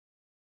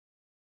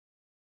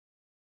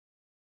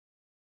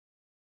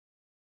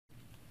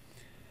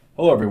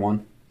Hello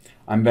everyone,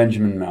 I'm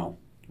Benjamin Mell,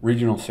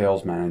 Regional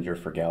Sales Manager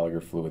for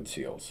Gallagher Fluid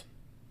Seals.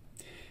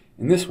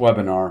 In this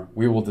webinar,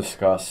 we will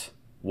discuss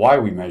why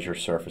we measure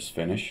surface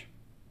finish,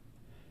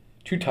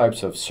 two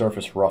types of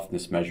surface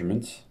roughness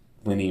measurements,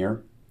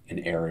 linear and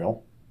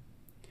aerial,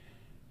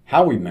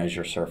 how we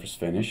measure surface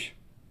finish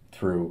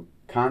through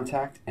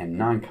contact and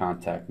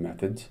non-contact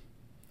methods,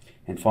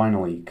 and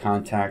finally,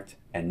 contact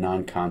and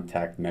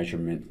non-contact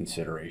measurement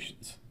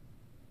considerations.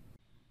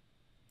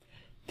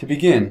 To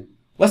begin,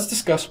 let's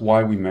discuss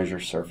why we measure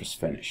surface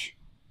finish.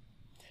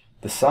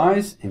 The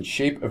size and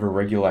shape of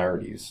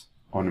irregularities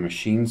on a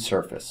machined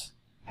surface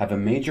have a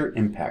major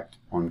impact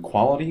on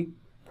quality,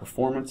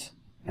 performance,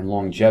 and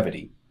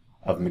longevity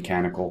of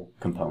mechanical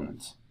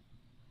components.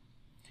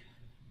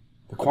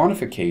 The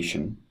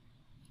quantification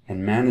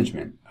and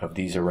management of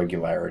these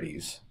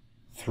irregularities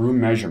through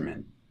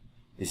measurement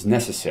is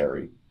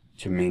necessary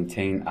to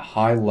maintain a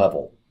high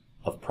level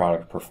of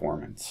product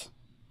performance.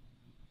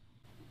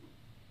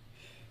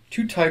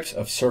 Two types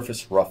of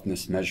surface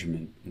roughness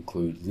measurement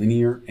include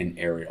linear and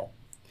areal.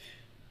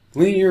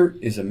 Linear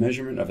is a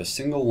measurement of a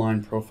single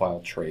line profile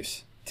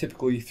trace,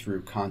 typically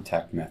through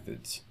contact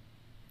methods.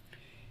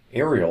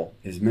 Areal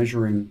is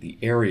measuring the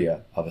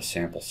area of a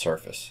sample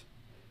surface,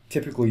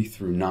 typically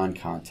through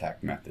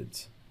non-contact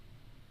methods.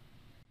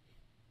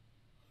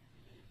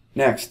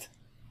 Next,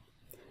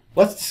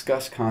 let's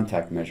discuss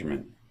contact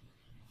measurement.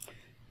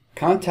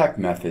 Contact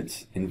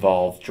methods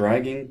involve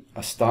dragging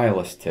a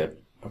stylus tip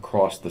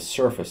across the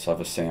surface of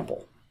a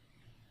sample.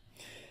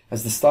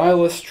 As the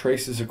stylus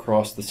traces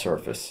across the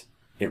surface,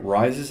 it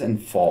rises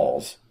and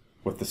falls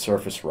with the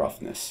surface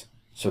roughness,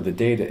 so the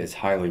data is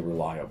highly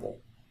reliable.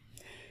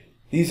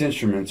 These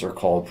instruments are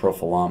called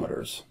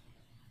profilometers.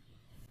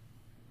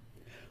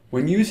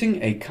 When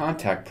using a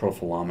contact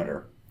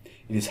profilometer,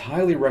 it is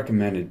highly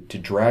recommended to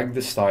drag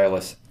the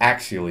stylus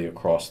axially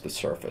across the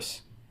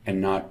surface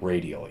and not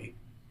radially.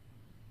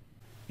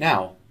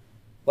 Now,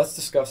 let's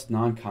discuss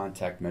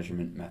non-contact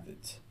measurement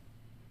methods.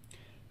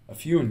 A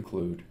few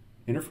include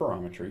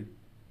interferometry,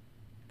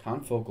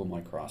 confocal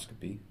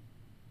microscopy,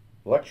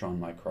 electron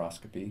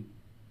microscopy,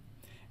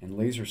 and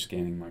laser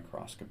scanning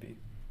microscopy.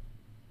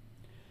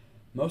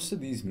 Most of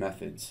these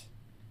methods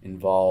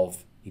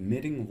involve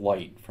emitting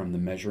light from the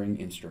measuring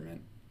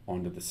instrument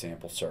onto the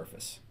sample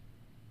surface.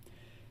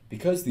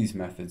 Because these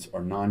methods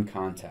are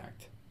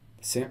non-contact,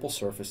 the sample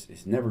surface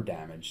is never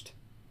damaged,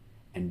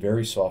 and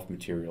very soft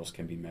materials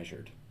can be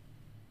measured.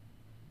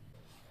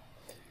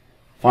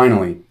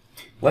 Finally,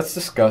 let's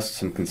discuss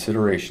some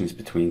considerations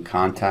between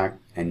contact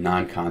and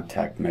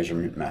non-contact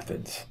measurement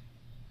methods.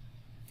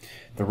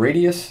 The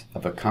radius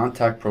of a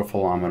contact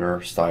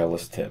profilometer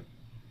stylus tip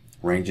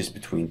ranges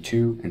between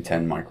 2 and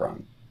 10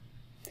 micron.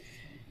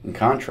 In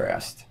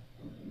contrast,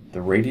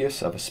 the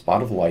radius of a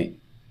spot of light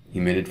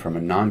emitted from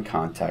a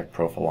non-contact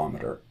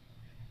profilometer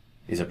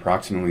is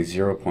approximately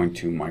 0.2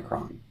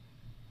 micron.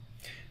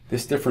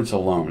 This difference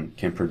alone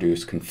can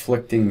produce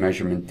conflicting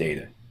measurement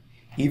data,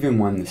 even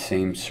when the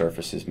same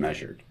surface is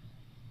measured.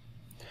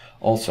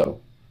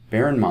 Also,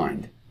 bear in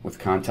mind, with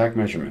contact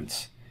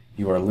measurements,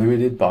 you are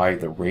limited by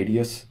the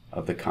radius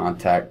of the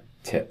contact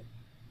tip.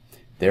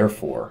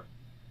 Therefore,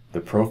 the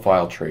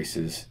profile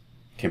traces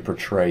can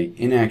portray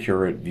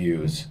inaccurate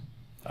views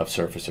of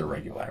surface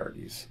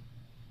irregularities.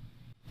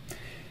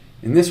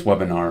 In this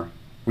webinar,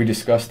 we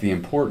discussed the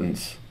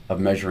importance of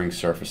measuring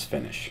surface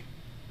finish.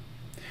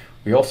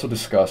 We also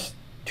discussed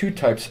two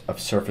types of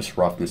surface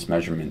roughness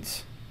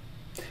measurements.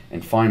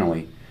 And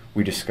finally,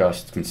 we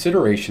discussed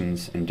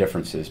considerations and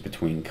differences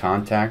between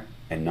contact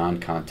and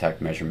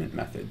non-contact measurement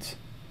methods.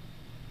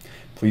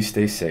 Please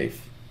stay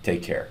safe.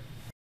 Take care.